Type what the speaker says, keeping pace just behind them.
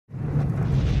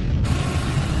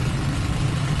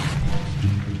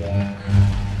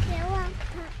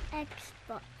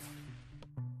Xbox.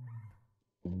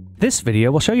 This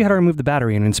video will show you how to remove the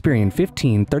battery in Insider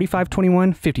 15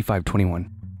 3521 5521.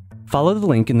 Follow the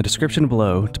link in the description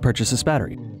below to purchase this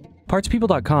battery.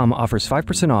 PartsPeople.com offers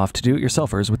 5% off to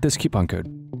do-it-yourselfers with this coupon code.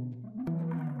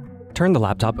 Turn the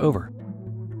laptop over.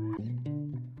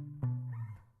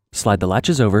 Slide the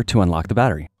latches over to unlock the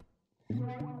battery.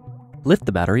 Lift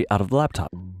the battery out of the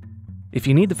laptop. If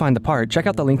you need to find the part, check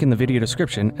out the link in the video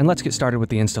description and let's get started with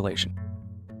the installation.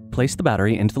 Place the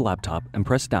battery into the laptop and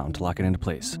press down to lock it into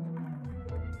place.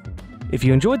 If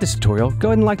you enjoyed this tutorial, go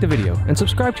ahead and like the video and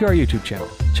subscribe to our YouTube channel.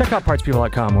 Check out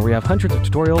PartsPeople.com where we have hundreds of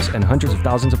tutorials and hundreds of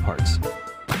thousands of parts.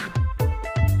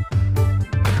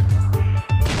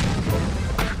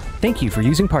 Thank you for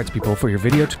using Parts People for your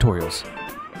video tutorials.